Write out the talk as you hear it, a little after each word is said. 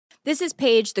This is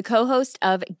Paige, the co-host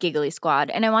of Giggly Squad,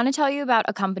 and I want to tell you about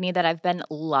a company that I've been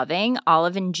loving,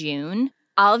 Olive & June.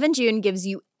 Olive & June gives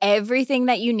you everything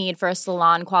that you need for a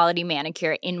salon-quality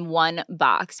manicure in one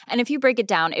box. And if you break it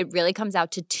down, it really comes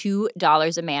out to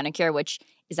 $2 a manicure, which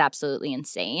is absolutely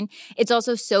insane. It's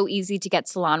also so easy to get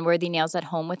salon-worthy nails at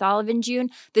home with Olive & June.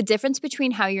 The difference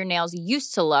between how your nails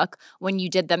used to look when you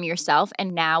did them yourself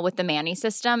and now with the Mani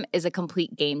system is a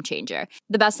complete game changer.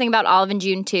 The best thing about Olive &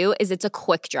 June, too, is it's a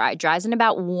quick dry. Dries in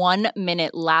about 1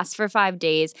 minute, lasts for 5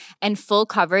 days, and full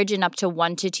coverage in up to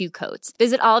 1 to 2 coats.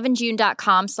 Visit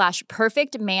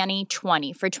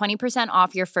oliveandjune.com/perfectmani20 for 20%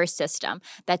 off your first system.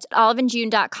 That's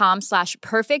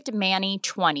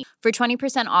oliveandjune.com/perfectmani20 for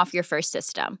 20% off your first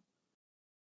system.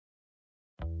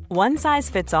 One size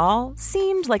fits all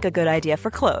seemed like a good idea for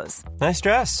clothes. Nice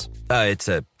dress. It's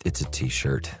a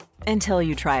t-shirt. Until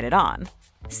you tried it on.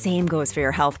 Same goes for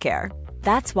your healthcare.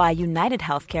 That's why United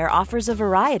Healthcare offers a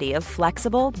variety of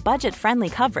flexible, budget-friendly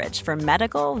coverage for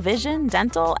medical, vision,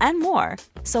 dental, and more.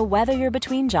 So whether you're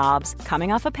between jobs,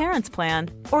 coming off a parent's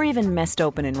plan, or even missed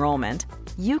open enrollment,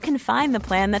 you can find the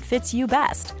plan that fits you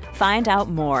best. Find out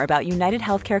more about United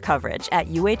Healthcare coverage at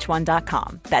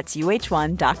uh1.com. That's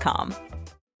uh1.com.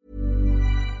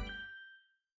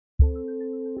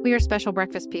 We are special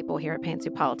breakfast people here at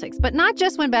Pantsuit Politics, but not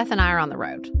just when Beth and I are on the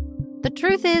road. The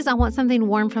truth is, I want something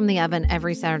warm from the oven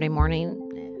every Saturday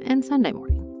morning and Sunday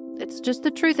morning. It's just the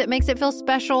truth. It makes it feel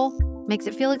special, makes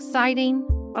it feel exciting.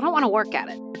 I don't want to work at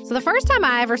it. So the first time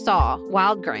I ever saw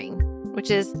Wild Grain,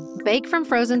 which is bake from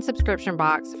frozen subscription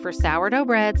box for sourdough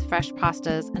breads, fresh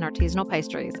pastas, and artisanal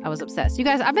pastries, I was obsessed. You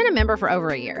guys, I've been a member for over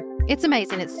a year. It's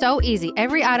amazing. It's so easy.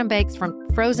 Every item bakes from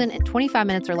frozen in 25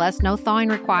 minutes or less, no thawing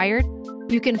required.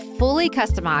 You can fully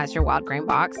customize your Wild Grain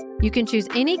box. You can choose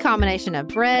any combination of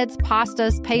breads,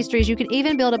 pastas, pastries. You can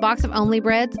even build a box of only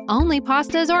breads, only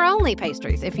pastas, or only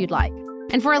pastries if you'd like.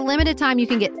 And for a limited time, you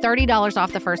can get $30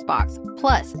 off the first box,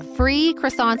 plus free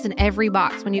croissants in every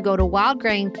box when you go to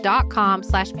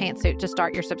wildgrain.com/pantsuit to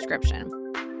start your subscription.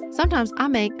 Sometimes I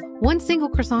make one single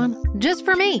croissant just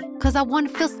for me because I want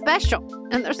to feel special,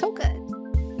 and they're so good.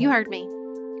 You heard me.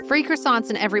 Free croissants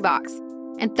in every box.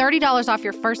 And $30 off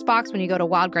your first box when you go to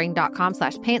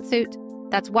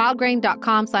wildgrain.com/pantsuit. That's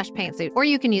wildgrain.com/pantsuit. Or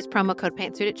you can use promo code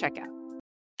pantsuit at checkout.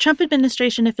 Trump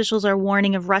administration officials are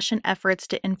warning of Russian efforts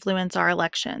to influence our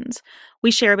elections. We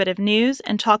share a bit of news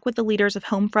and talk with the leaders of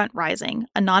Homefront Rising,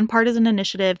 a nonpartisan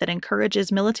initiative that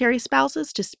encourages military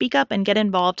spouses to speak up and get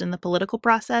involved in the political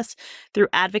process through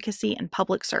advocacy and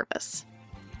public service.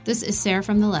 This is Sarah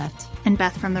from the left. And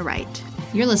Beth from the right.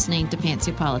 You're listening to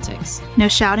Pantsuit Politics. No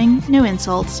shouting, no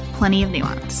insults, plenty of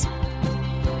nuance.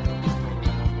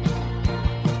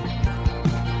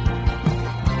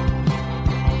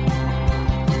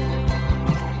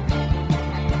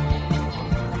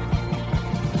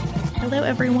 Hello,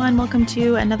 everyone. Welcome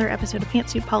to another episode of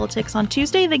Pantsuit Politics. On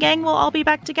Tuesday, the gang will all be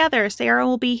back together. Sarah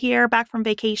will be here, back from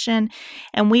vacation,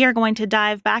 and we are going to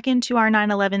dive back into our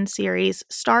 9/11 series,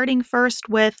 starting first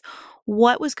with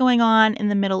what was going on in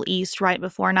the Middle East right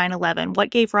before 9/11. What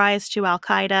gave rise to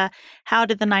al-Qaeda? How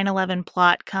did the 9/11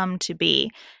 plot come to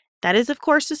be? That is, of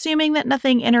course, assuming that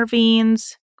nothing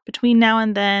intervenes between now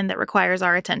and then that requires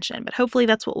our attention. But hopefully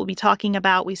that's what we'll be talking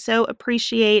about. We so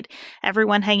appreciate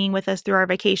everyone hanging with us through our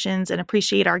vacations and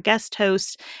appreciate our guest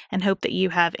hosts and hope that you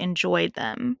have enjoyed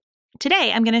them.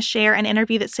 Today, I'm going to share an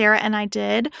interview that Sarah and I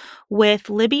did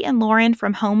with Libby and Lauren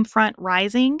from Homefront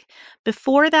Rising.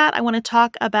 Before that, I want to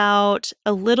talk about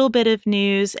a little bit of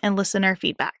news and listener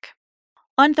feedback.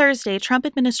 On Thursday, Trump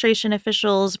administration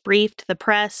officials briefed the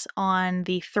press on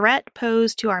the threat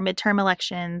posed to our midterm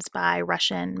elections by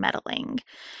Russian meddling.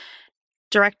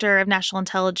 Director of National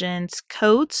Intelligence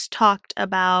Coates talked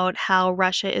about how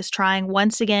Russia is trying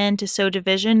once again to sow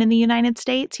division in the United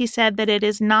States. He said that it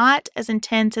is not as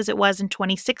intense as it was in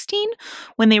 2016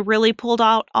 when they really pulled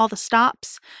out all the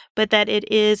stops, but that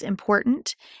it is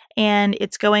important and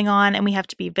it's going on and we have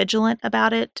to be vigilant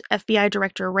about it. FBI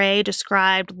Director Wray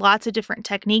described lots of different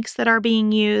techniques that are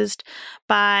being used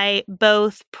by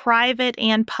both private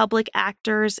and public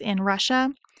actors in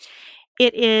Russia.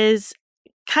 It is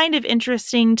kind of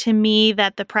interesting to me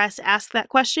that the press asked that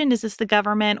question, is this the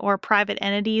government or private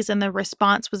entities? And the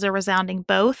response was a resounding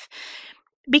both.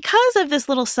 Because of this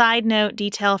little side note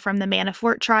detail from the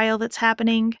Manafort trial that's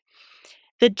happening,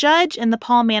 the judge in the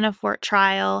Paul Manafort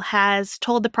trial has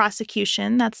told the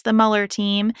prosecution, that's the Mueller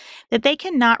team, that they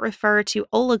cannot refer to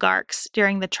oligarchs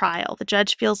during the trial. The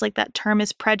judge feels like that term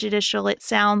is prejudicial. It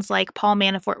sounds like Paul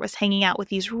Manafort was hanging out with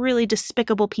these really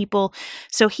despicable people,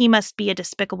 so he must be a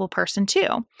despicable person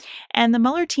too. And the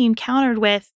Mueller team countered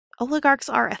with, oligarchs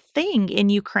are a thing in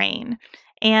Ukraine.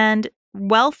 And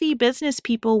wealthy business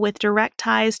people with direct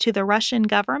ties to the Russian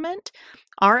government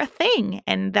are a thing.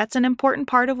 And that's an important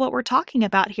part of what we're talking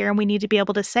about here. And we need to be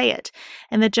able to say it.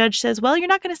 And the judge says, well, you're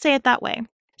not going to say it that way.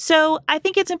 So I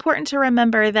think it's important to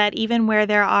remember that even where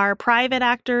there are private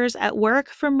actors at work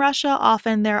from Russia,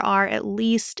 often there are at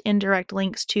least indirect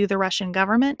links to the Russian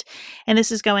government. And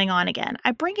this is going on again.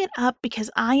 I bring it up because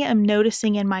I am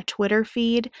noticing in my Twitter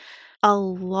feed a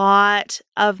lot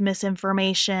of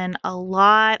misinformation, a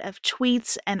lot of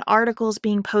tweets and articles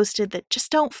being posted that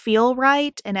just don't feel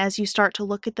right. And as you start to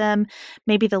look at them,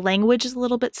 maybe the language is a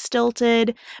little bit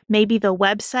stilted. Maybe the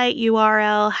website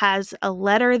URL has a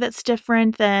letter that's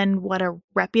different than what a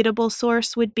reputable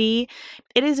source would be.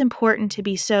 It is important to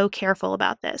be so careful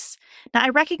about this. Now, I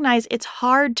recognize it's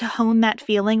hard to hone that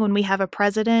feeling when we have a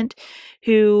president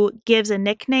who gives a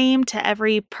nickname to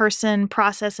every person,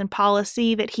 process, and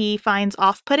policy that he finds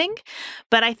off-putting,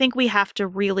 but I think we have to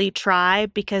really try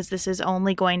because this is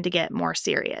only going to get more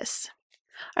serious.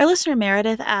 Our listener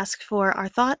Meredith asked for our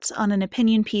thoughts on an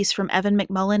opinion piece from Evan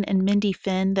McMullin and Mindy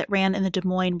Finn that ran in the Des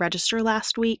Moines Register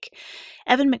last week.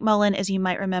 Evan McMullin, as you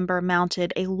might remember,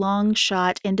 mounted a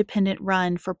long-shot independent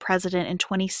run for president in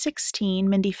 2016.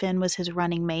 Mindy Finn was his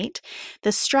running mate.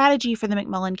 The strategy for the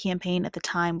McMullin campaign at the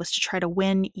time was to try to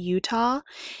win Utah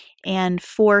and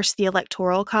force the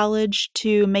Electoral College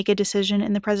to make a decision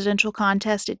in the presidential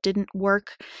contest. It didn't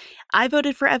work. I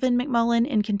voted for Evan McMullin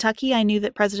in Kentucky. I knew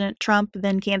that President Trump,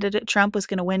 then candidate Trump, was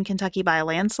going to win Kentucky by a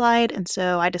landslide, and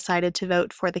so I decided to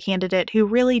vote for the candidate who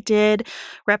really did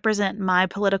represent my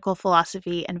political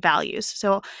philosophy and values.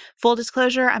 So, full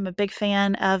disclosure, I'm a big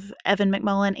fan of Evan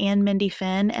McMullin and Mindy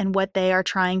Finn and what they are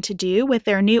trying to do with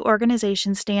their new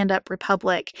organization, Stand Up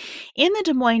Republic. In the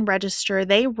Des Moines Register,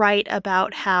 they write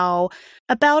about how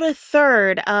about a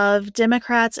third of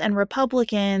Democrats and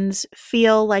Republicans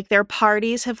feel like their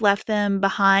parties have left them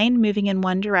behind, moving in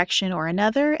one direction or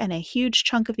another, and a huge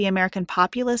chunk of the American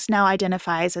populace now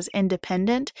identifies as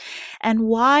independent. And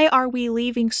why are we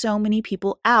leaving so many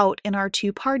people out in our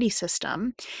two-party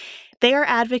system? They are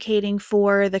advocating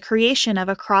for the creation of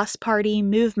a cross-party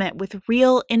movement with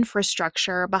real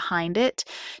infrastructure behind it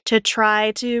to try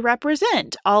to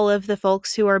represent all of the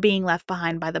folks who are being left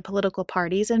behind by the political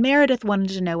parties. And Meredith wanted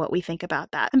to know what we think about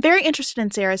that. I'm very interested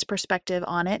in Sarah's perspective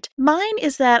on it. Mine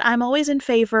is that I'm always in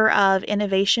favor of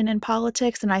innovation in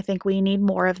politics, and I think we need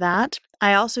more of that.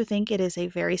 I also think it is a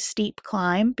very steep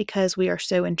climb because we are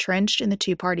so entrenched in the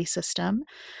two-party system.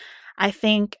 I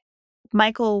think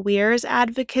Michael Weir's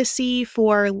advocacy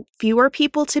for fewer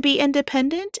people to be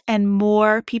independent and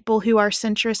more people who are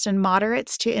centrist and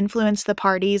moderates to influence the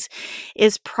parties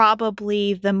is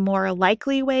probably the more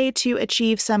likely way to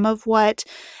achieve some of what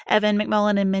Evan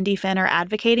McMullin and Mindy Finn are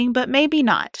advocating, but maybe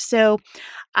not. So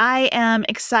I am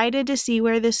excited to see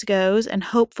where this goes and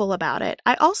hopeful about it.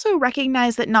 I also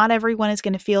recognize that not everyone is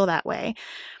going to feel that way.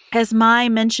 As my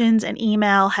mentions and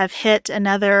email have hit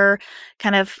another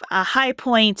kind of a high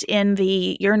point in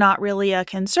the you're not really a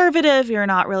conservative, you're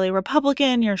not really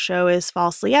Republican, your show is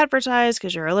falsely advertised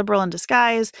because you're a liberal in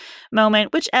disguise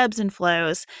moment, which ebbs and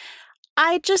flows.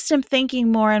 I just am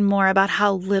thinking more and more about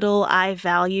how little I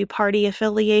value party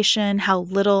affiliation, how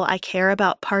little I care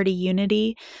about party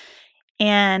unity.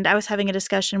 And I was having a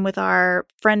discussion with our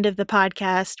friend of the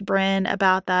podcast, Bryn,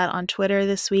 about that on Twitter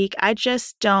this week. I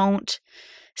just don't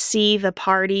see the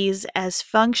parties as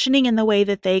functioning in the way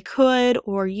that they could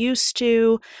or used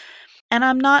to. And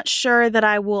I'm not sure that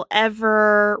I will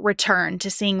ever return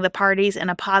to seeing the parties in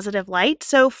a positive light.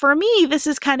 So for me, this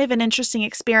is kind of an interesting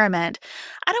experiment.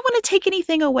 I don't want to take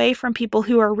anything away from people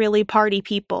who are really party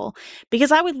people,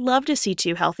 because I would love to see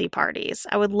two healthy parties.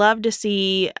 I would love to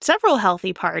see several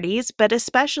healthy parties, but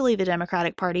especially the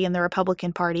Democratic Party and the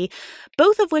Republican Party,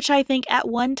 both of which I think at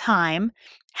one time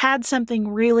had something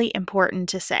really important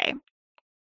to say.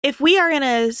 If we are in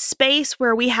a space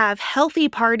where we have healthy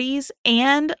parties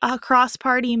and a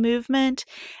cross-party movement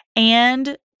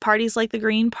and parties like the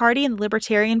Green Party and the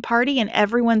Libertarian Party and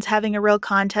everyone's having a real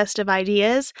contest of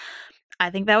ideas,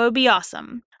 I think that would be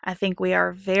awesome. I think we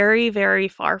are very, very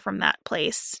far from that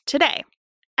place today.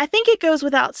 I think it goes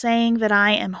without saying that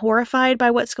I am horrified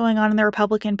by what's going on in the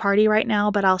Republican Party right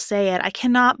now, but I'll say it. I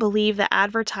cannot believe the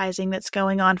advertising that's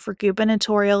going on for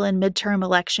gubernatorial and midterm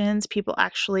elections, people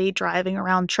actually driving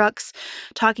around trucks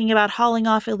talking about hauling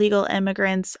off illegal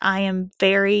immigrants. I am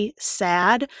very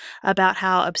sad about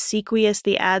how obsequious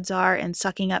the ads are and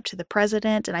sucking up to the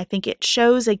president, and I think it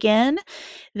shows again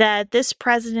that this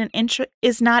president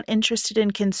is not interested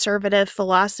in conservative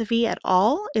philosophy at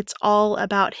all. It's all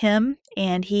about him,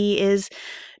 and he is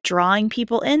drawing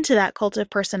people into that cult of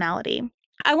personality.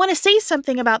 I want to say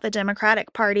something about the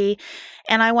Democratic Party,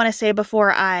 and I want to say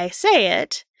before I say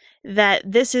it that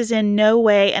this is in no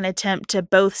way an attempt to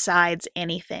both sides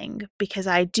anything, because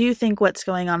I do think what's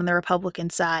going on the Republican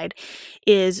side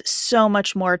is so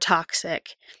much more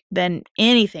toxic than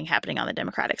anything happening on the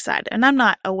Democratic side. And I'm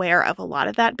not aware of a lot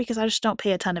of that because I just don't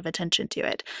pay a ton of attention to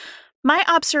it. My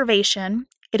observation,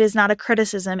 it is not a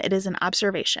criticism, it is an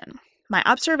observation. My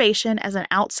observation as an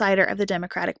outsider of the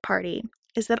Democratic Party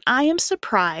is that I am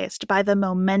surprised by the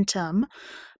momentum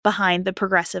behind the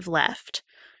progressive left.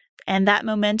 And that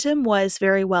momentum was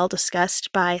very well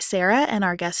discussed by Sarah and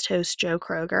our guest host, Joe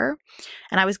Kroger.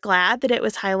 And I was glad that it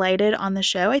was highlighted on the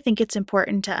show. I think it's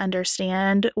important to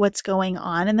understand what's going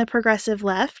on in the progressive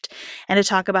left and to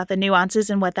talk about the nuances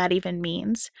and what that even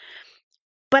means.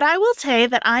 But I will say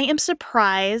that I am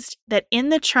surprised that in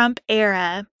the Trump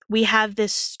era, we have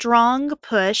this strong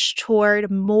push toward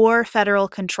more federal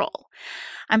control.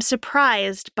 I'm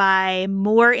surprised by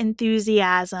more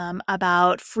enthusiasm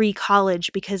about free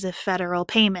college because of federal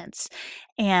payments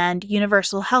and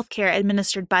universal health care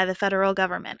administered by the federal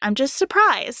government. I'm just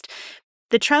surprised.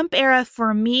 The Trump era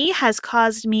for me has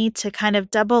caused me to kind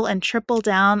of double and triple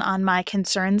down on my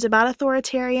concerns about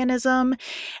authoritarianism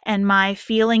and my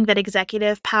feeling that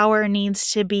executive power needs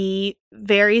to be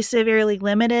very severely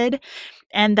limited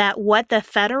and that what the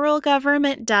federal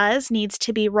government does needs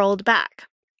to be rolled back.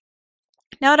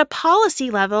 Now, at a policy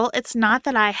level, it's not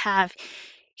that I have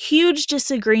huge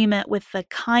disagreement with the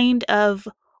kind of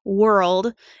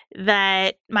world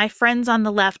that my friends on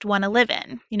the left want to live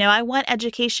in. You know, I want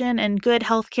education and good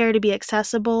healthcare to be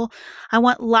accessible. I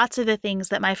want lots of the things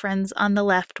that my friends on the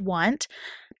left want.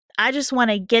 I just want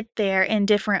to get there in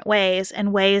different ways,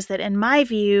 and ways that, in my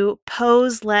view,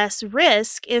 pose less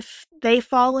risk if they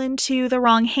fall into the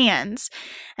wrong hands.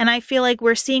 And I feel like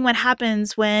we're seeing what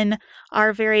happens when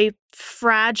our very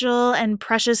fragile and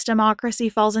precious democracy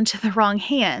falls into the wrong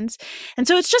hands. And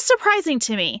so it's just surprising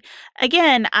to me.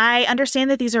 Again, I understand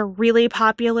that these are really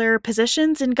popular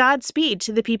positions, and Godspeed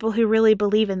to the people who really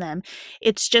believe in them.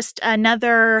 It's just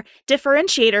another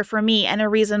differentiator for me and a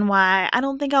reason why I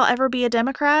don't think I'll ever be a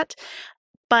Democrat.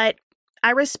 But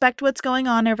I respect what's going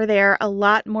on over there a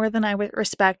lot more than I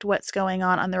respect what's going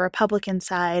on the Republican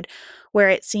side, where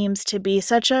it seems to be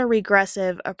such a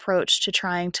regressive approach to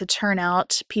trying to turn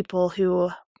out people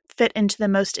who fit into the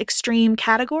most extreme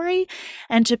category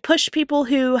and to push people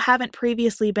who haven't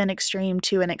previously been extreme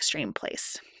to an extreme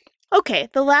place. Okay,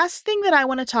 the last thing that I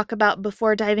want to talk about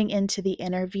before diving into the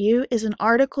interview is an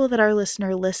article that our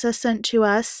listener Lissa sent to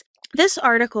us. This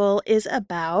article is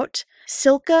about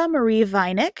Silke Marie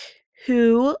Weinik,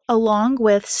 who, along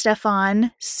with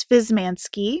Stefan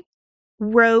Szymanski,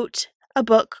 wrote a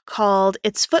book called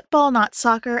It's Football, Not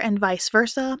Soccer, and Vice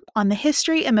Versa, on the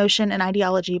history, emotion, and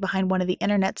ideology behind one of the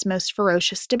internet's most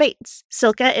ferocious debates.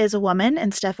 Silke is a woman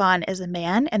and Stefan is a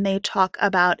man, and they talk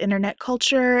about internet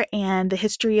culture and the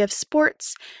history of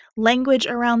sports, language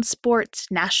around sports,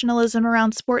 nationalism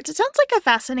around sports. It sounds like a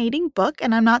fascinating book,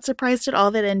 and I'm not surprised at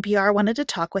all that NPR wanted to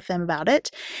talk with them about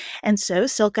it. And so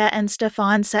Silke and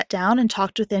Stefan sat down and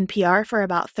talked with NPR for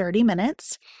about 30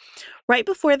 minutes. Right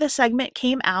before the segment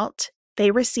came out, they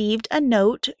received a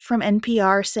note from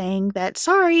NPR saying that,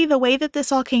 sorry, the way that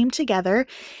this all came together,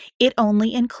 it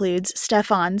only includes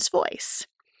Stefan's voice.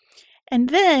 And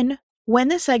then, when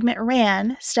the segment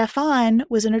ran, Stefan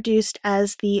was introduced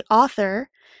as the author,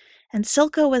 and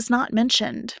Silke was not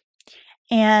mentioned.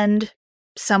 And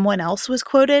someone else was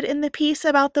quoted in the piece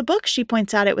about the book. She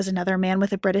points out it was another man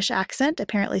with a British accent.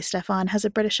 Apparently, Stefan has a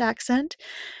British accent.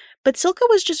 But Silke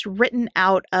was just written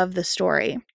out of the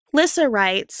story. Lissa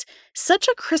writes, such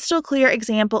a crystal clear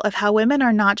example of how women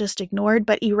are not just ignored,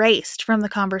 but erased from the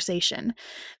conversation.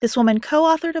 This woman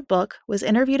co-authored a book, was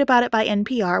interviewed about it by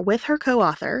NPR with her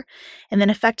co-author, and then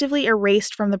effectively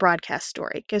erased from the broadcast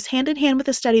story. It goes hand in hand with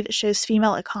a study that shows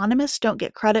female economists don't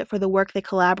get credit for the work they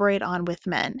collaborate on with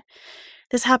men.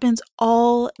 This happens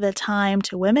all the time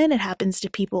to women. It happens to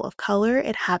people of color.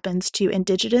 It happens to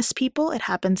Indigenous people. It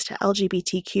happens to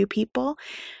LGBTQ people.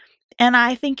 And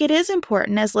I think it is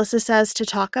important, as Lissa says, to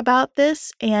talk about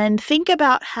this and think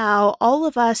about how all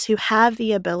of us who have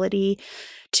the ability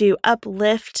to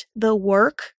uplift the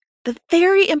work, the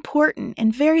very important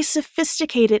and very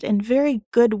sophisticated and very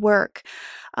good work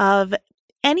of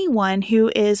anyone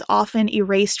who is often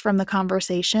erased from the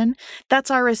conversation, that's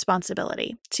our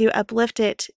responsibility, to uplift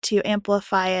it, to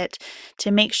amplify it, to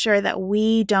make sure that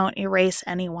we don't erase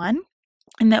anyone,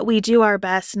 and that we do our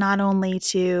best not only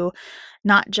to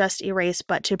not just erase,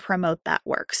 but to promote that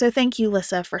work. So thank you,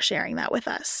 Lissa, for sharing that with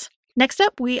us. Next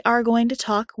up, we are going to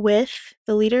talk with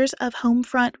the leaders of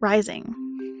Homefront Rising.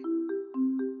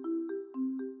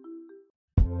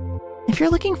 you're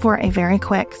looking for a very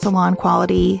quick salon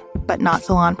quality, but not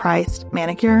salon priced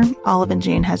manicure, Olive &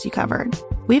 June has you covered.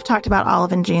 We've talked about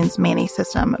Olive & June's Mani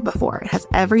system before. It has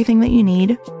everything that you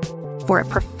need for a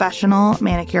professional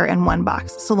manicure in one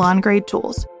box. Salon grade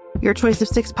tools, your choice of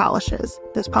 6 polishes.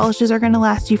 Those polishes are going to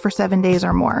last you for 7 days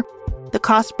or more. The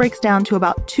cost breaks down to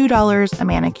about $2 a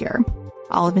manicure.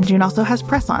 Olive & June also has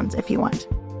press-ons if you want.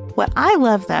 What I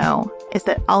love, though, is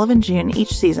that Olive & June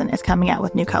each season is coming out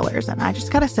with new colors, and I just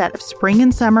got a set of spring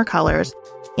and summer colors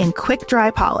in quick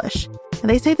dry polish. And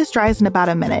they say this dries in about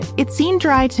a minute. It seemed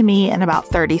dry to me in about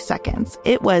 30 seconds.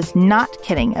 It was not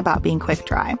kidding about being quick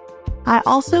dry. I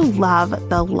also love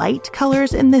the light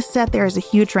colors in this set. There is a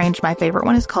huge range. My favorite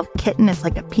one is called Kitten. It's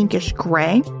like a pinkish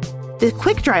gray. The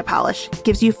quick dry polish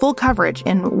gives you full coverage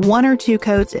in 1 or 2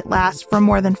 coats. It lasts for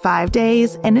more than 5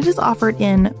 days, and it is offered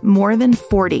in more than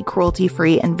 40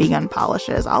 cruelty-free and vegan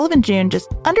polishes. Olive & June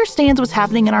just understands what's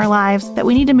happening in our lives, that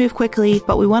we need to move quickly,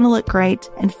 but we want to look great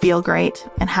and feel great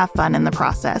and have fun in the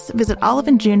process. Visit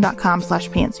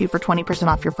oliveandjune.com/pantsuit for 20%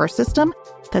 off your first system.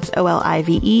 That's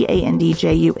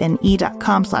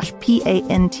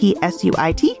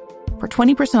oliveandjune.com/PANTSUIT for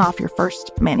 20% off your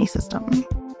first Mani system.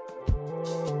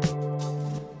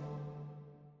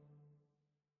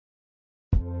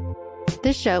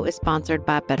 This show is sponsored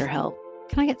by BetterHelp.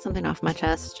 Can I get something off my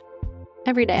chest?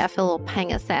 Every day I feel a little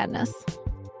pang of sadness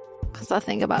because I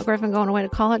think about Griffin going away to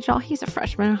college. Y'all, he's a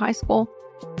freshman in high school.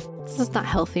 This is not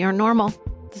healthy or normal.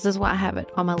 This is why I have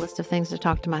it on my list of things to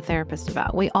talk to my therapist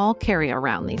about. We all carry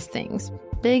around these things,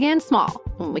 big and small.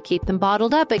 When we keep them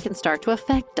bottled up, it can start to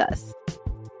affect us.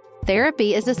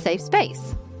 Therapy is a safe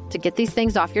space to get these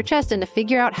things off your chest and to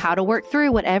figure out how to work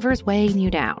through whatever's weighing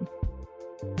you down.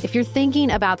 If you're thinking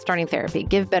about starting therapy,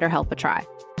 give BetterHelp a try.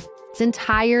 It's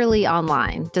entirely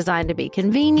online, designed to be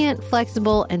convenient,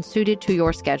 flexible, and suited to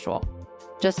your schedule.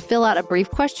 Just fill out a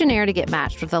brief questionnaire to get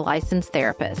matched with a licensed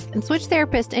therapist and switch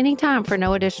therapists anytime for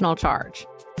no additional charge.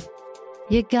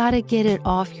 You gotta get it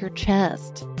off your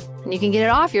chest. And you can get it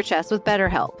off your chest with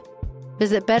BetterHelp.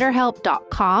 Visit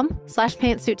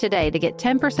betterhelp.com/pantsuit today to get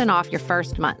 10% off your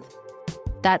first month.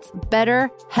 That's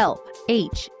BetterHelp,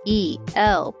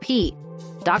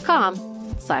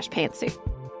 HELP.com/pantsuit.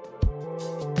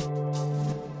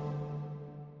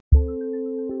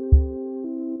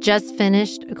 Just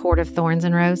finished A Court of Thorns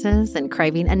and Roses and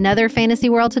craving another fantasy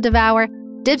world to devour?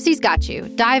 Dipsy's got you.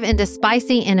 Dive into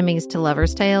spicy enemies to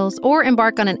lovers' tales or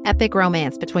embark on an epic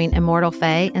romance between immortal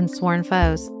fae and sworn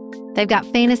foes. They've got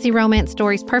fantasy romance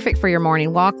stories perfect for your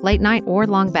morning walk, late night, or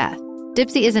long bath.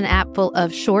 Dipsy is an app full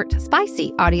of short,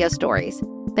 spicy audio stories.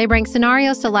 They bring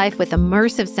scenarios to life with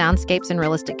immersive soundscapes and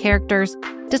realistic characters.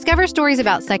 Discover stories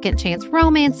about second chance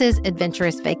romances,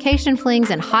 adventurous vacation flings,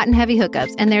 and hot and heavy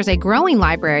hookups. And there's a growing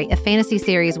library of fantasy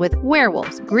series with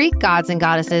werewolves, Greek gods and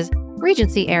goddesses,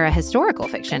 Regency-era historical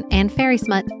fiction, and fairy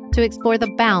smut to explore the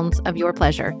bounds of your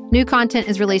pleasure. New content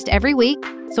is released every week,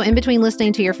 so in between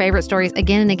listening to your favorite stories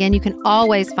again and again, you can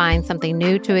always find something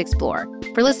new to explore.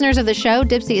 For listeners of the show,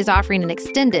 Dipsy is offering an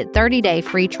extended 30-day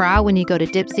free trial when you go to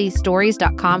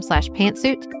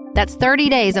dipsystories.com/pantsuit. That's 30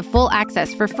 days of full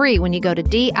access for free when you go to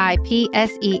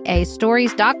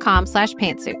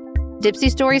dipseastories.com/pantsuit.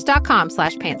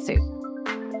 dipsystories.com/pantsuit.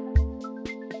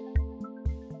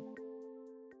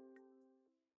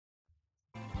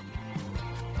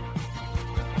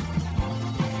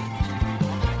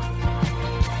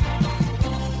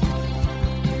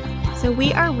 So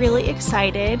we are really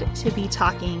excited to be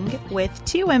talking with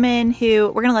 2 women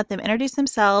who we're going to let them introduce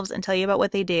themselves and tell you about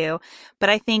what they do, but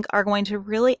I think are going to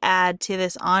really add to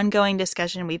this ongoing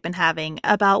discussion we've been having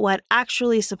about what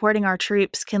actually supporting our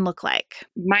troops can look like.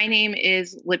 My name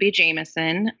is Libby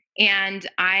Jameson, and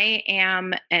I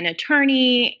am an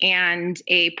attorney and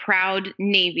a proud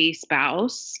Navy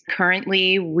spouse.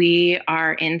 Currently, we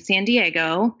are in San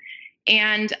Diego.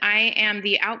 And I am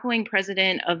the outgoing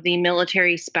president of the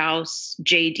Military Spouse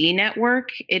JD Network.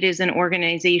 It is an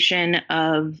organization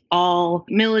of all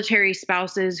military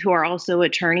spouses who are also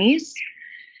attorneys.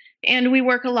 And we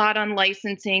work a lot on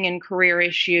licensing and career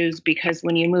issues because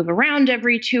when you move around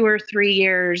every 2 or 3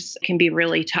 years, it can be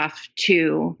really tough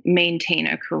to maintain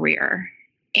a career.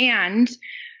 And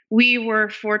we were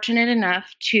fortunate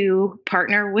enough to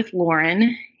partner with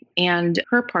Lauren and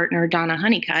her partner, Donna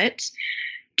Honeycutt,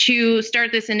 to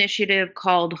start this initiative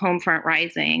called Homefront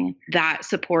Rising that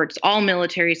supports all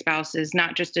military spouses,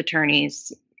 not just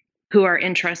attorneys, who are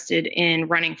interested in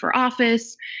running for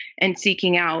office and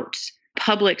seeking out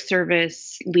public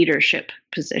service leadership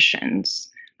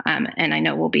positions. And I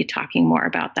know we'll be talking more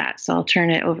about that, so I'll turn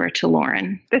it over to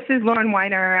Lauren. This is Lauren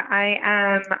Weiner. I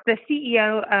am the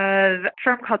CEO of a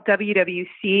firm called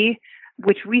WWC.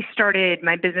 which we started,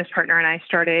 my business partner and I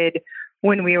started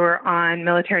when we were on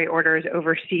military orders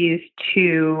overseas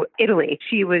to Italy.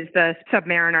 She was the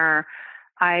submariner.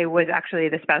 I was actually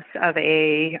the spouse of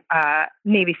a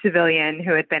Navy civilian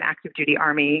who had been active duty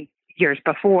Army years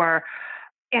before.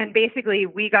 And basically,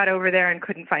 we got over there and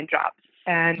couldn't find jobs.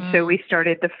 And so we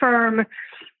started the firm,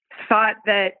 thought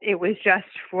that it was just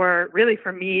for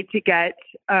me to get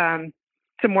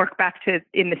some work back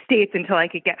in the States until I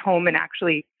could get home and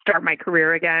actually start my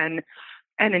career again.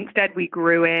 And instead, we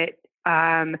grew it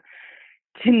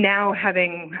to now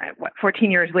having,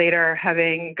 14 years later,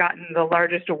 having gotten the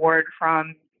largest award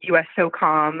from U.S.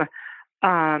 SOCOM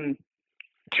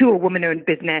to a woman-owned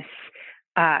business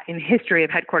in the history of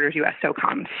headquarters U.S.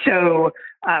 SOCOM, so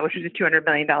which was a $200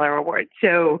 million award.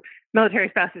 So military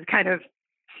spouses kind of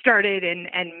started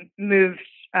and moved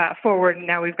forward, and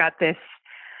now we've got this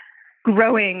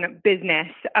growing business.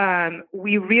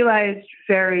 We realized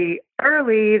very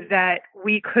early that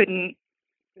we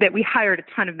hired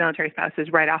a ton of military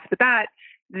spouses right off the bat.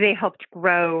 They helped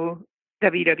grow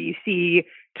WWC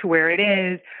to where it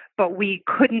is, but we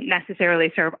couldn't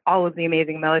necessarily serve all of the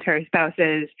amazing military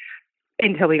spouses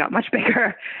until we got much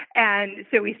bigger. And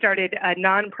so we started a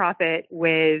nonprofit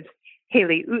with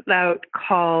Haley Utlaut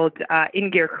called In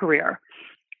Gear Career.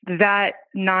 That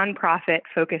nonprofit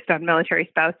focused on military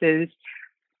spouses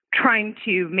trying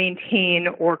to maintain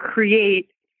or create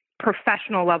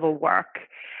professional level work.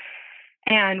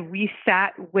 And we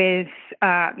sat with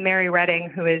Mary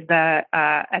Redding, who is at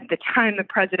the time the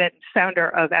president and founder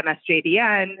of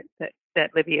MSJDN, that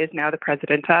Libby is now the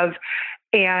president of.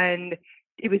 And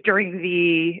it was during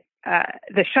the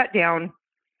shutdown,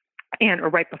 or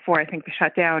right before, I think, the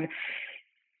shutdown.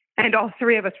 And all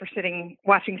three of us were sitting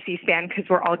watching C-SPAN because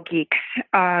we're all geeks,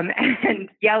 and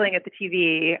yelling at the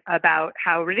TV about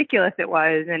how ridiculous it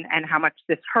was and how much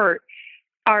this hurt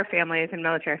our families and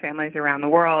military families around the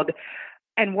world.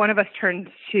 And one of us turned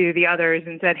to the others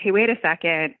and said, "Hey, wait a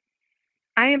second.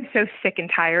 I am so sick and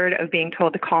tired of being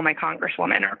told to call my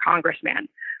congresswoman or congressman."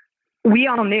 We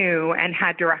all knew and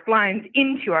had direct lines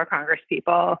into our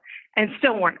congresspeople and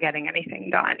still weren't getting anything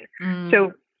done.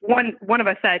 So one of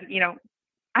us said,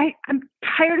 I'm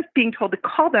tired of being told to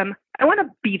call them. I want to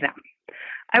be them.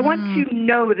 I want to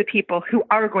know the people who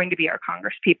are going to be our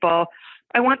congresspeople.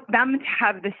 I want them to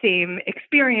have the same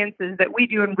experiences that we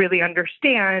do and really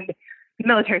understand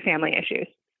military family issues.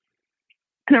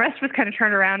 And the rest of us kind of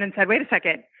turned around and said, wait a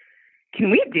second, can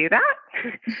we do that?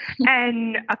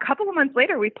 And a couple of months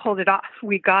later, we pulled it off.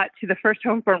 We got to the first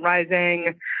Homefront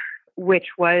Rising, which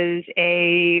was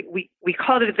we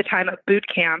called it at the time a boot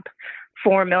camp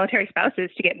for military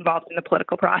spouses to get involved in the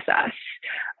political process.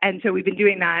 And so we've been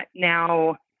doing that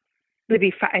now,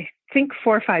 maybe I think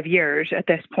 4 or 5 years at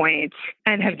this point,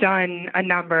 and have done a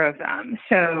number of them.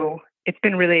 So it's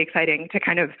been really exciting to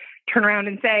kind of turn around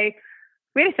and say,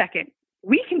 wait a second,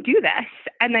 we can do this,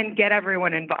 and then get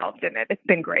everyone involved in it. It's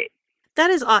been great. That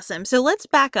is awesome. So let's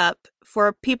back up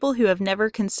for people who have never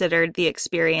considered the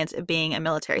experience of being a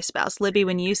military spouse. Libby,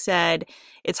 when you said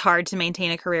it's hard to maintain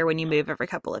a career when you move every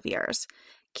couple of years,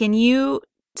 can you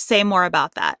say more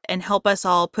about that and help us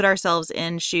all put ourselves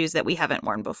in shoes that we haven't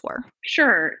worn before?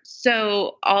 Sure.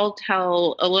 So I'll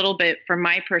tell a little bit from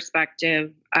my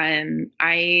perspective.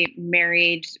 I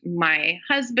married my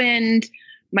husband.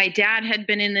 My dad had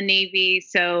been in the Navy,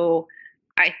 so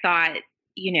I thought,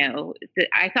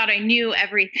 I knew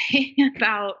everything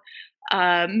about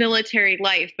military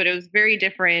life, but it was very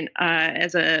different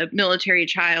as a military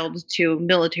child to a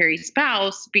military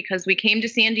spouse because we came to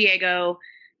San Diego.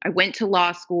 I went to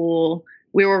law school.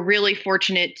 We were really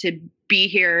fortunate to be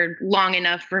here long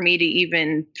enough for me to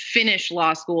even finish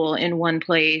law school in one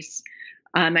place.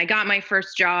 I got my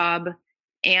first job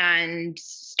and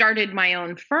started my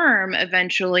own firm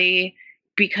eventually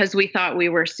because we thought we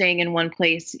were staying in one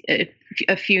place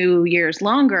a few years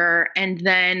longer. And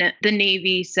then the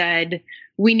Navy said,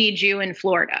 we need you in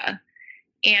Florida.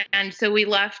 And so we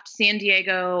left San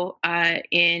Diego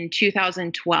in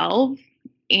 2012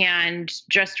 and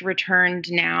just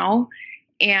returned now.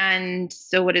 And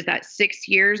so what is that, 6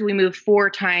 years? We moved 4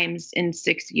 times in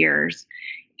 6 years.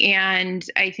 And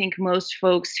I think most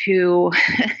folks who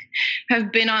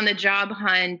have been on the job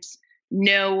hunt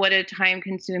know what a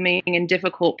time-consuming and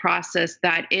difficult process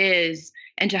that is.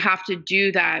 And to have to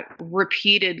do that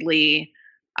repeatedly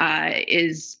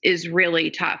is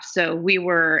really tough. So we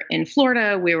were in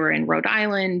Florida, we were in Rhode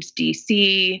Island,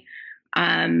 DC.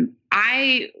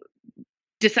 I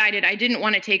decided I didn't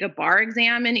want to take a bar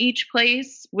exam in each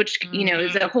place, which,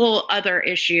 is a whole other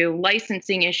issue,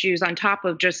 licensing issues on top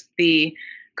of just the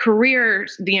career,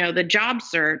 the job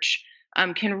search.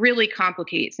 can really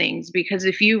complicate things, because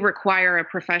if you require a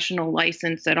professional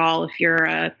license at all, if you're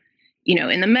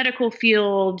in the medical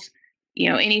field,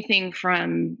 anything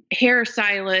from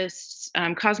hairstylists,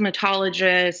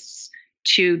 cosmetologists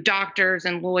to doctors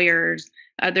and lawyers,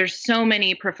 there's so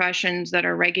many professions that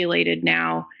are regulated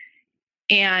now.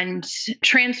 And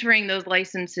transferring those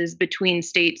licenses between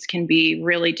states can be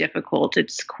really difficult.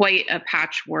 It's quite a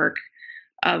patchwork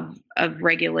of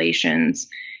regulations.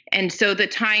 And so the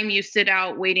time you sit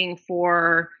out waiting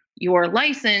for your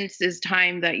license is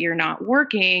time that you're not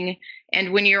working.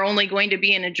 And when you're only going to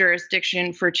be in a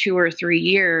jurisdiction for 2 or 3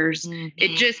 years,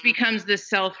 it just becomes this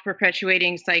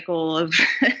self-perpetuating cycle of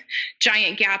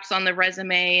giant gaps on the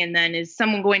resume. And then is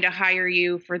someone going to hire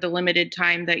you for the limited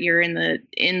time that you're in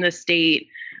the state?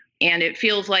 And it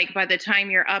feels like by the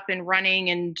time you're up and running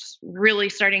and really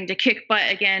starting to kick butt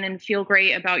again and feel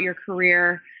great about your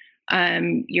career,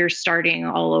 you're starting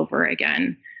all over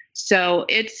again. So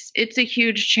it's a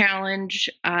huge challenge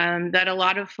that a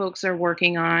lot of folks are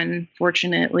working on,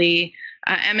 fortunately.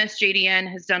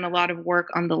 MSJDN has done a lot of work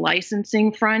on the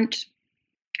licensing front.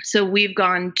 So we've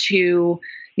gone to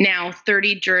now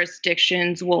 30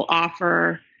 jurisdictions will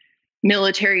offer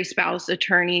military spouse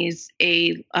attorneys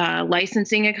a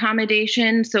licensing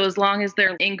accommodation. So as long as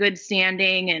they're in good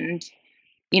standing and,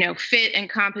 fit and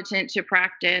competent to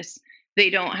practice, they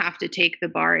don't have to take the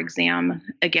bar exam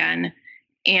again.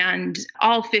 And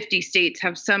all 50 states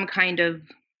have some kind of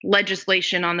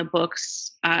legislation on the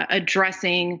books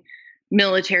addressing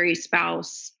military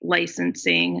spouse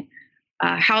licensing.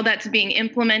 How that's being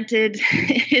implemented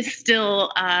is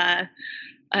still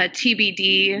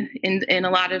TBD in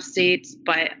a lot of states,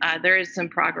 but there is some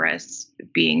progress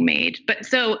being made. But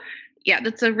so, yeah,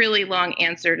 that's a really long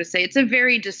answer to say it's a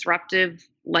very disruptive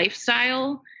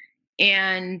lifestyle,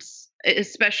 and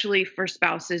especially for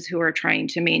spouses who are trying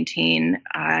to maintain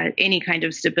any kind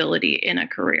of stability in a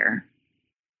career.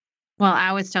 Well, I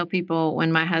always tell people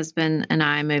when my husband and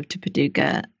I moved to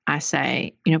Paducah, I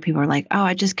say, people are like, oh,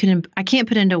 I can't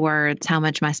put into words how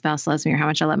much my spouse loves me or how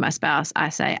much I love my spouse. I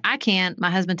say, I can't.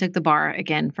 My husband took the bar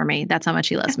again for me. That's how much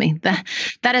he loves me.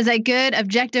 That is a good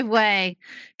objective way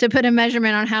to put a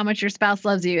measurement on how much your spouse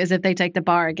loves you, is if they take the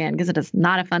bar again, because it is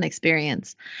not a fun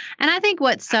experience. And I think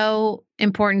what's so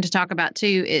important to talk about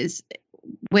too is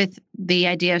with the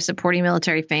idea of supporting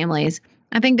military families.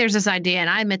 I think there's this idea, and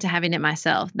I admit to having it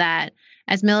myself, that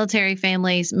as military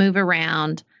families move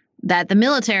around, that the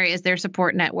military is their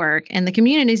support network, and the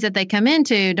communities that they come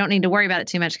into don't need to worry about it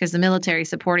too much because the military is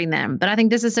supporting them. But I think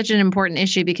this is such an important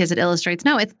issue because it illustrates,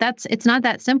 it's not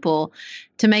that simple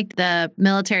to make the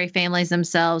military families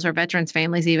themselves, or veterans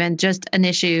families even, just an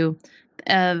issue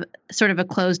of sort of a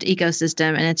closed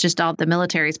ecosystem, and it's just all the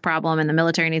military's problem and the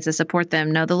military needs to support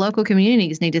them. No, the local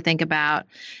communities need to think about,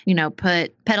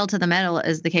 put pedal to the metal,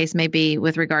 as the case may be,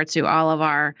 with regards to all of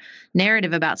our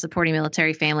narrative about supporting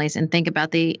military families, and think about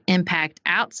the impact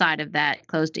outside of that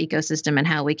closed ecosystem and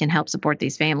how we can help support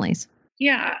these families.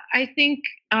 Yeah, I think,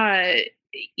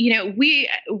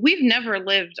 we've never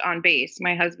lived on base,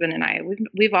 my husband and I.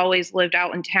 We've always lived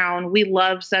out in town. We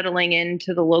love settling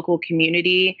into the local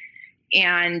community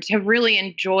and have really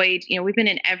enjoyed, we've been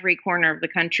in every corner of the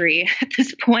country at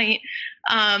this point.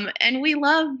 And we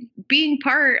love being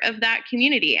part of that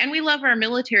community, and we love our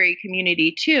military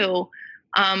community too.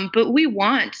 But we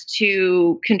want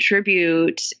to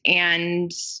contribute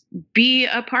and be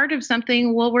a part of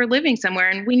something while we're living somewhere.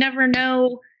 And we never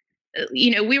know,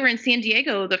 we were in San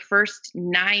Diego the first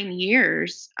 9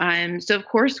 years. So of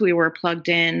course we were plugged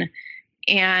in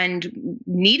and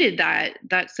needed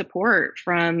that support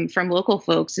from local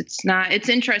folks. It's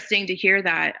interesting to hear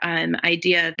that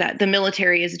idea that the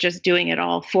military is just doing it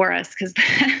all for us, because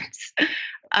that's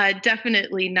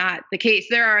definitely not the case.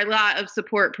 There are a lot of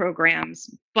support programs,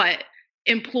 but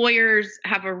employers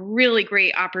have a really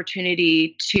great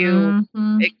opportunity to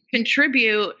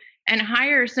contribute and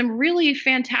hire some really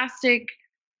fantastic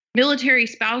military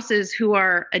spouses who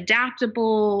are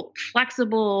adaptable,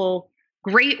 flexible,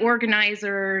 great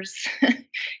organizers,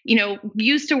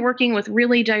 used to working with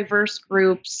really diverse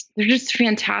groups. They're just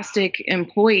fantastic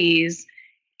employees.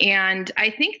 And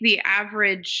I think the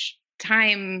average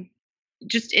time,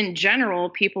 just in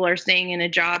general, people are staying in a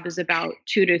job is about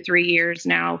 2 to 3 years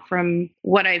now from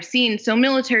what I've seen. So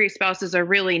military spouses are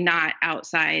really not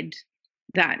outside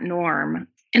that norm.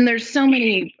 And there's so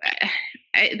many,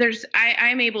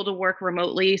 I'm able to work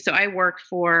remotely. So I work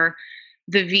for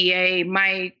the VA.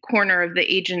 My corner of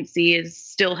the agency is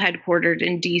still headquartered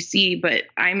in DC, but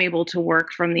I'm able to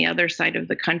work from the other side of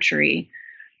the country.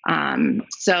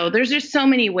 So there's just so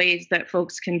many ways that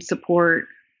folks can support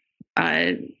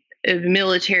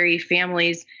military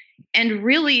families. And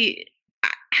really,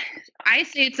 I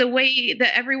say it's a way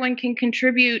that everyone can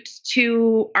contribute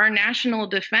to our national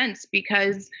defense,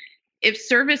 because if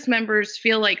service members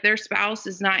feel like their spouse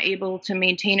is not able to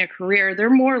maintain a career, they're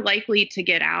more likely to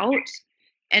get out.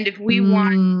 And if we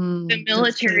want the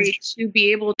military to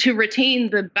be able to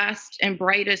retain the best and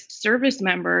brightest service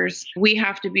members, we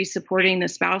have to be supporting the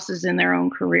spouses in their own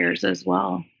careers as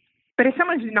well. But as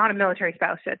someone who's not a military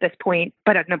spouse at this point,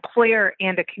 but an employer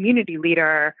and a community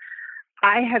leader,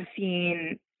 I have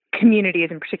seen communities,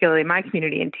 and particularly my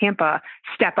community in Tampa,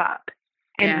 step up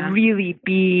and really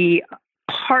be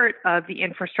part of the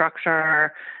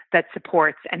infrastructure that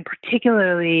supports, and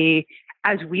particularly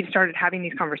as we've started having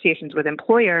these conversations with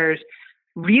employers,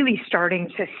 really starting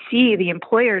to see the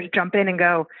employers jump in and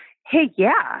go, hey,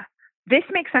 yeah, this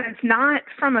makes sense, not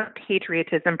from a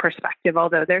patriotism perspective,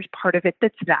 although there's part of it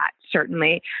that's that,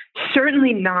 certainly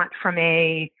not from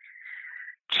a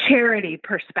charity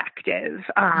perspective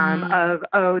of,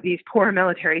 oh, these poor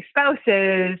military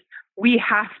spouses, we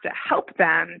have to help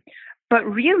them. But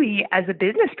really, as a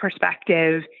business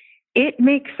perspective, it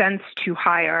makes sense to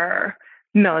hire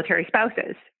military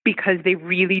spouses because they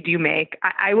really do make,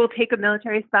 I will take a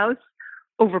military spouse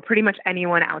over pretty much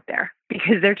anyone out there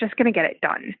because they're just going to get it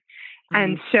done.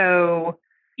 And so,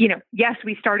 you know, yes,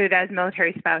 we started as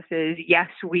military spouses. Yes,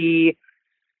 we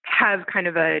have kind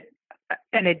of an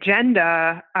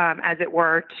agenda, as it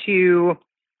were, to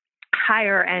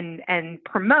hire and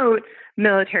promote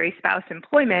military spouse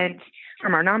employment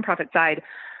from our nonprofit side.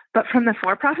 But from the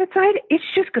for-profit side, it's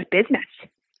just good business.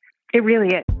 It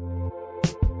really is.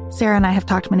 Sarah and I have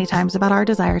talked many times about our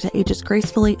desire to age as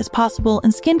gracefully as possible,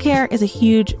 and skincare is a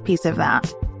huge piece of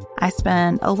that. I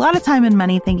spend a lot of time and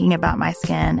money thinking about my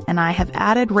skin, and I have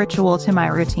added Ritual to my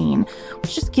routine,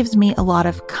 which just gives me a lot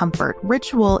of comfort.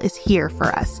 Ritual is here for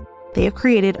us. They have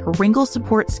created a wrinkle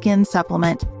support skin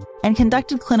supplement and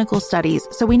conducted clinical studies,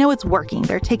 so we know it's working.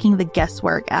 They're taking the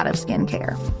guesswork out of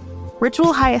skincare.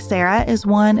 Ritual Hyacera is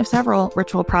one of several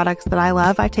Ritual products that I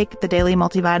love. I take the daily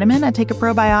multivitamin, I take a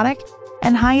probiotic,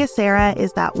 and Hyacera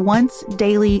is that once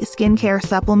daily skincare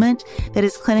supplement that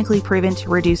is clinically proven to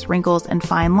reduce wrinkles and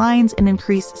fine lines and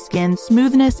increase skin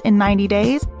smoothness in 90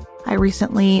 days. I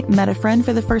recently met a friend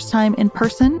for the first time in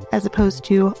person as opposed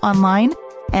to online,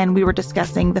 and we were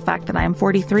discussing the fact that I am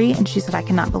 43, and she said, I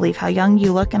cannot believe how young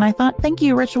you look. And I thought, thank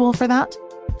you, Ritual, for that.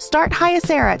 Start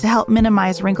Hyacera to help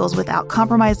minimize wrinkles without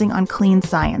compromising on clean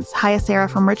science. Hyacera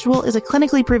from Ritual is a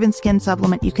clinically proven skin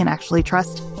supplement you can actually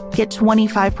trust. Get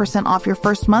 25% off your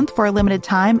first month for a limited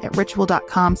time at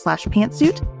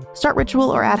ritual.com/pantsuit. Start Ritual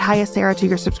or add Hyacera to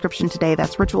your subscription today.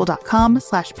 That's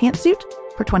ritual.com/pantsuit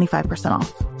for 25%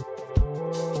 off.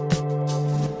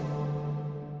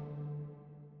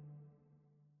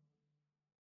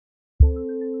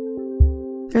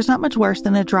 There's not much worse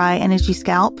than a dry and itchy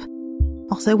scalp.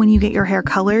 Also, when you get your hair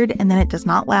colored and then it does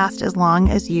not last as long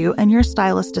as you and your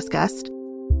stylist discussed.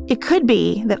 It could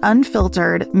be that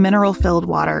unfiltered, mineral-filled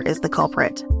water is the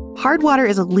culprit. Hard water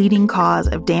is a leading cause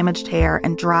of damaged hair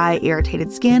and dry,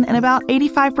 irritated skin, and about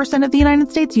 85% of the United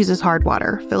States uses hard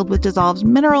water, filled with dissolved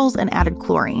minerals and added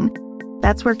chlorine.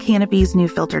 That's where Canopy's new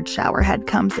filtered shower head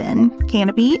comes in.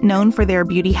 Canopy, known for their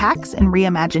beauty hacks and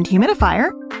reimagined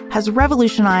humidifier, has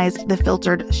revolutionized the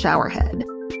filtered shower head.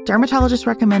 Dermatologists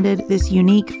recommended this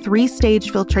unique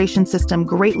 3-stage filtration system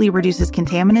greatly reduces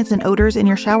contaminants and odors in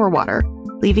your shower water,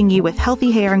 leaving you with healthy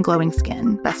hair and glowing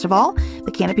skin. Best of all,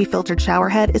 the Canopy filtered shower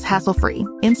head is hassle-free.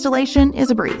 Installation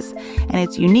is a breeze, and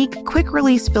its unique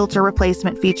quick-release filter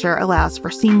replacement feature allows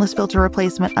for seamless filter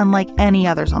replacement unlike any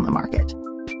others on the market.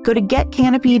 Go to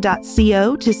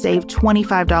getcanopy.co to save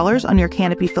 $25 on your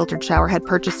Canopy filtered shower head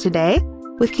purchase today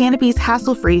with Canopy's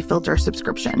hassle-free filter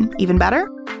subscription. Even better,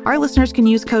 our listeners can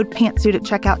use code PANTSUIT at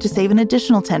checkout to save an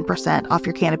additional 10% off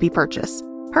your Canopy purchase.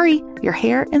 Hurry, your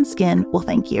hair and skin will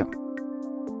thank you.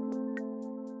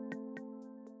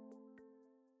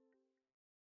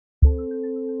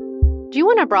 Do you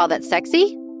want a bra that's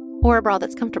sexy or a bra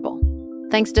that's comfortable?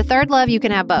 Thanks to Third Love, you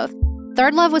can have both.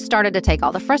 Third Love was started to take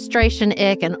all the frustration,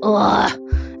 ick, and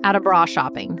out of bra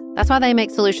shopping. That's why they make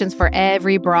solutions for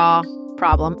every bra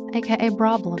problem, aka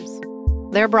problems.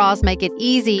 Their bras make it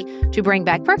easy to bring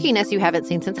back perkiness you haven't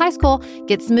seen since high school,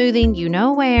 get smoothing you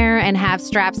know where, and have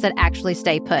straps that actually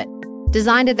stay put.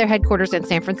 Designed at their headquarters in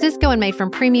San Francisco and made from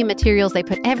premium materials, they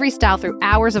put every style through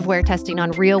hours of wear testing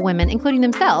on real women, including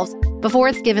themselves, before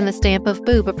it's given the stamp of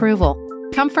boob approval.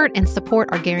 Comfort and support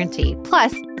are guaranteed.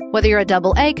 Plus, whether you're a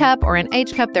double A cup or an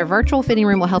H cup, their virtual fitting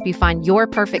room will help you find your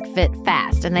perfect fit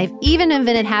fast. And they've even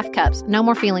invented half cups. No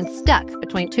more feeling stuck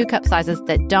between 2 cup sizes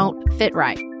that don't fit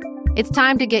right. It's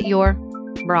time to get your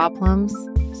problems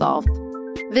solved.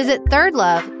 Visit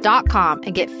thirdlove.com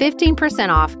and get 15%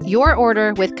 off your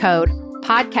order with code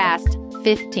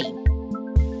PODCAST15.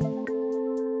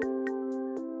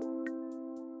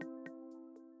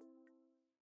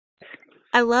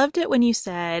 I loved it when you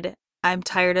said, I'm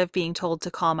tired of being told to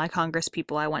call my Congress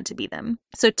people, I want to be them.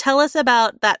 So tell us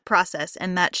about that process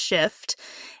and that shift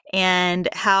and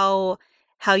how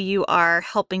you are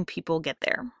helping people get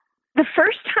there. The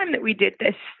first time that we did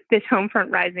this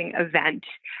Homefront Rising event,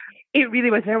 it really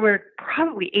was, there were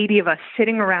probably 80 of us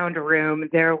sitting around a room.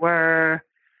 There were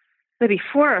maybe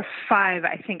 4 or 5,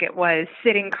 I think it was,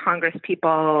 sitting Congress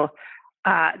people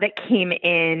that came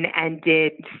in and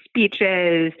did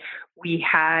speeches. We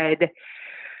had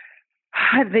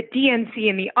the DNC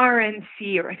and the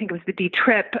RNC, or I think it was the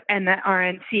D-TRIP and the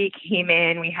RNC came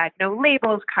in. We had No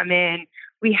Labels come in.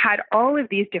 We had all of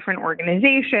these different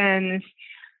organizations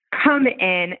come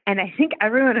in. And I think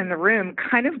everyone in the room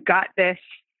kind of got this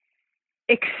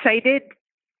excited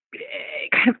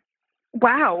kind of,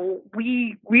 wow,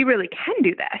 we really can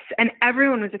do this. And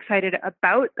everyone was excited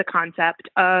about the concept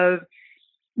of,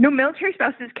 no, military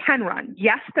spouses can run.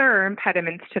 Yes, there are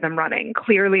impediments to them running.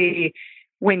 Clearly,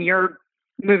 when you're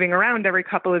moving around every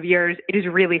couple of years, it is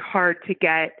really hard to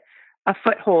get a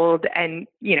foothold and,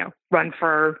 run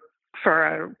for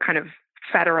a kind of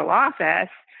federal office.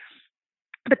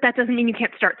 But that doesn't mean you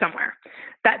can't start somewhere.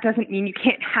 That doesn't mean you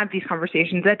can't have these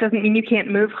conversations. That doesn't mean you can't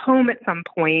move home at some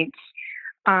point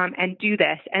and do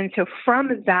this. And so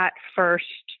from that first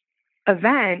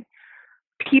event,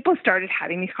 people started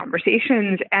having these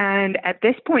conversations. And at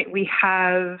this point, we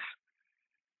have,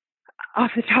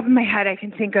 off the top of my head, I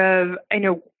can think of,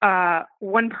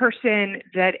 one person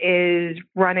that is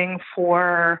running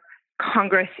for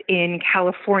Congress in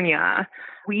California.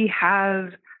 We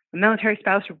have a military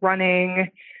spouse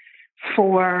running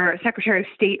for Secretary of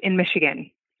State in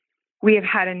Michigan. We have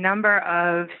had a number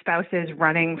of spouses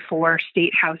running for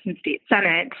State House and State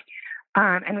Senate.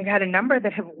 And we've had a number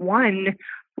that have won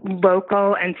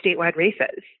local and statewide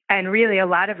races. And really, a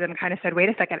lot of them kind of said, wait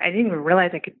a second, I didn't even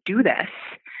realize I could do this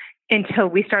until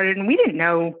we started. And we didn't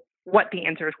know what the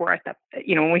answers were at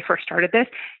when we first started this.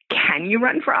 Can you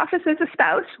run for office as a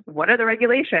spouse? What are the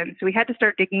regulations? So we had to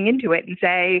start digging into it and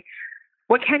say,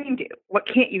 what can you do? What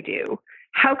can't you do?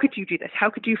 How could you do this? How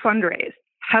could you fundraise?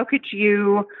 How could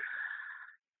you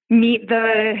meet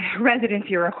the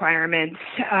residency requirements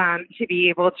to be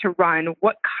able to run?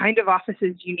 What kind of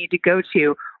offices do you need to go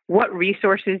to? What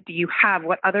resources do you have?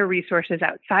 What other resources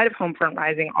outside of Homefront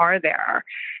Rising are there?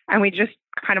 And we just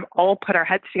kind of all put our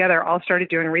heads together, all started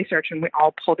doing research, and we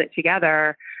all pulled it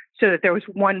together so that there was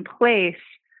one place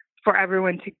for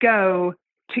everyone to go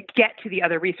to get to the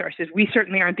other resources. We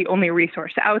certainly aren't the only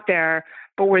resource out there,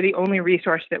 but we're the only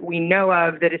resource that we know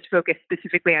of that is focused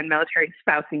specifically on military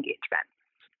spouse engagement.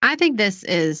 I think this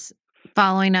is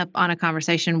following up on a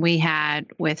conversation we had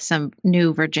with some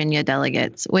new Virginia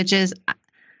delegates, which is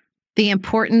the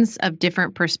importance of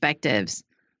different perspectives.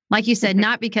 Like you said,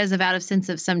 not because of out of sense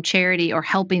of some charity or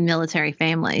helping military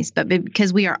families, but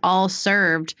because we are all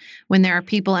served when there are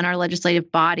people in our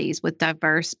legislative bodies with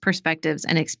diverse perspectives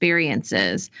and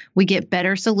experiences. We get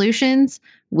better solutions.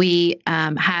 We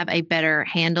have a better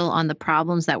handle on the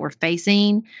problems that we're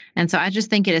facing. And so I just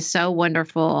think it is so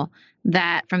wonderful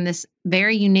that from this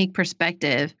very unique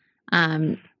perspective,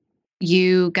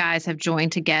 you guys have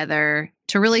joined together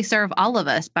to really serve all of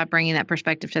us by bringing that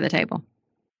perspective to the table.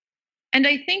 And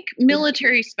I think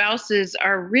military spouses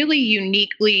are really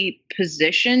uniquely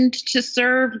positioned to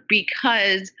serve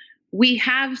because we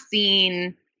have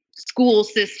seen school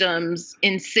systems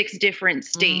in 6 different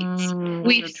states.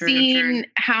 We've seen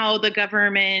how the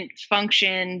government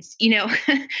functions.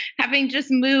 Having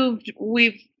just moved,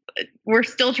 we're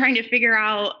still trying to figure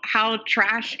out how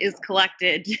trash is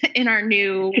collected in our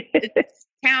new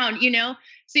town,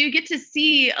 So you get to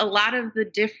see a lot of the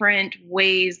different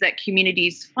ways that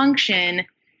communities function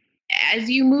as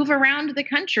you move around the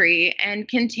country and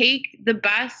can take the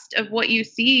best of what you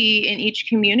see in each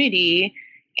community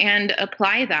and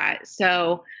apply that.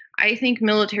 So I think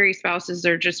military spouses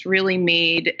are just really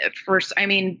made first. I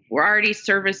mean, we're already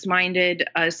service-minded,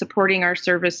 supporting our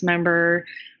service member.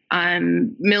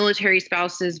 Military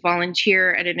spouses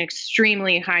volunteer at an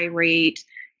extremely high rate,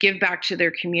 give back to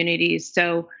their communities.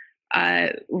 So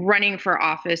running for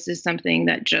office is something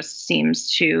that just seems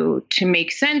to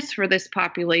make sense for this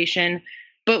population.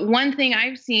 But one thing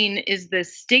I've seen is the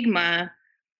stigma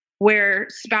where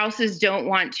spouses don't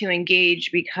want to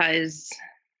engage because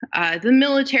the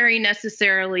military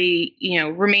necessarily,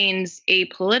 remains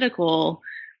apolitical.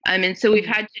 And so we've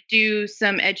had to do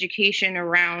some education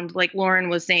around, like Lauren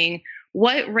was saying,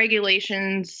 what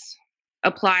regulations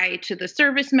apply to the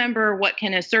service member? What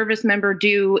can a service member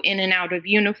do in and out of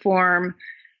uniform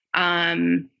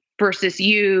versus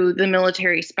you, the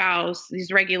military spouse?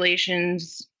 These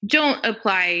regulations don't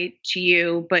apply to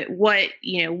you, but what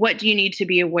do you need to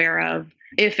be aware of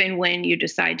if and when you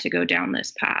decide to go down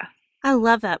this path? I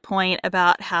love that point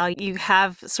about how you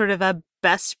have sort of a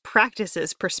best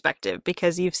practices perspective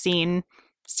because you've seen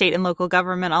state and local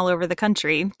government all over the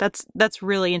country. That's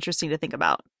really interesting to think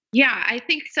about. Yeah, I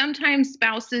think sometimes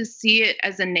spouses see it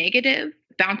as a negative,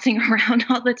 bouncing around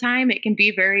all the time. It can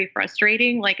be very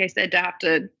frustrating, like I said, to have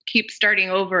to keep starting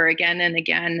over again and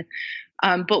again.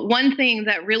 But one thing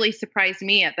that really surprised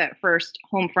me at that first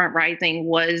Homefront Rising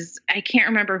was, I can't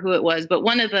remember who it was, but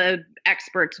one of the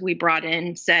experts we brought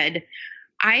in said,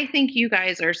 I think you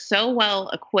guys are so well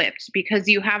equipped because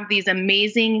you have these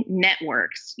amazing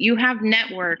networks. You have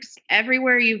networks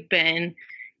everywhere you've been.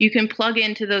 You can plug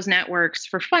into those networks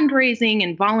for fundraising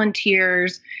and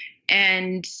volunteers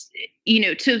and,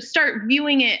 to start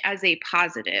viewing it as a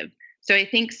positive. So I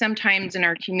think sometimes in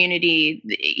our community,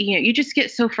 you just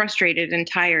get so frustrated and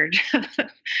tired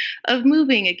of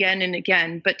moving again and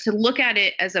again. But to look at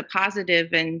it as a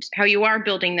positive and how you are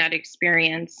building that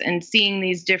experience and seeing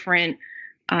these different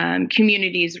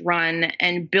communities run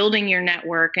and building your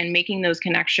network and making those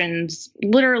connections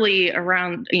literally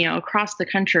around, across the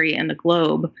country and the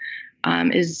globe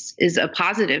is a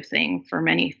positive thing for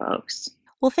many folks.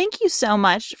 Well, thank you so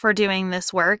much for doing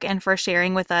this work and for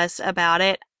sharing with us about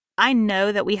it. I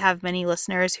know that we have many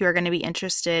listeners who are going to be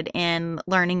interested in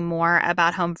learning more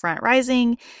about Homefront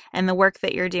Rising and the work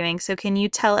that you're doing. So can you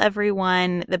tell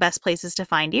everyone the best places to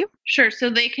find you? Sure. So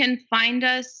they can find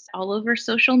us all over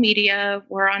social media.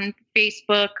 We're on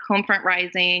Facebook, Homefront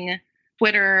Rising,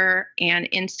 Twitter, and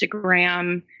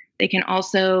Instagram. They can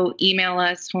also email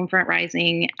us,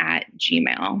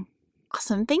 homefrontrising@gmail.com.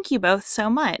 Awesome. Thank you both so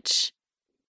much.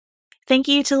 Thank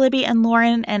you to Libby and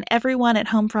Lauren and everyone at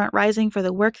Homefront Rising for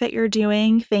the work that you're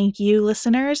doing. Thank you,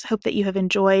 listeners. Hope that you have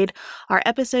enjoyed our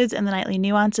episodes and the Nightly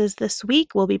Nuances this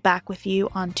week. We'll be back with you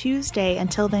on Tuesday.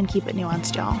 Until then, keep it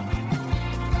nuanced, y'all.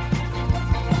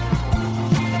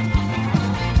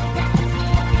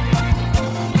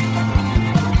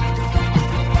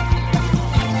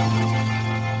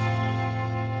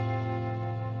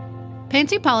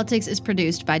 Pantsuit Politics is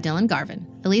produced by Dylan Garvin.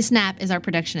 Elise Knapp is our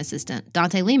production assistant.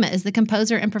 Dante Lima is the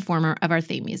composer and performer of our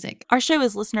theme music. Our show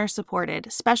is listener-supported.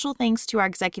 Special thanks to our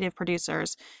executive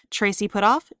producers, Tracy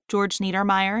Putoff, George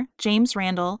Niedermeyer, James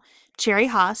Randall, Cherry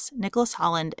Haas, Nicholas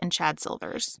Holland, and Chad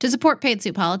Silvers. To support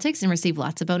Pantsuit Politics and receive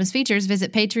lots of bonus features,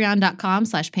 visit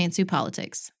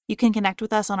patreon.com/pantsuitpolitics. You can connect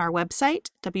with us on our website,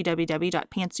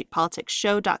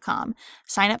 www.pantsuitpoliticsshow.com.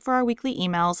 Sign up for our weekly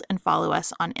emails and follow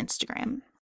us on Instagram.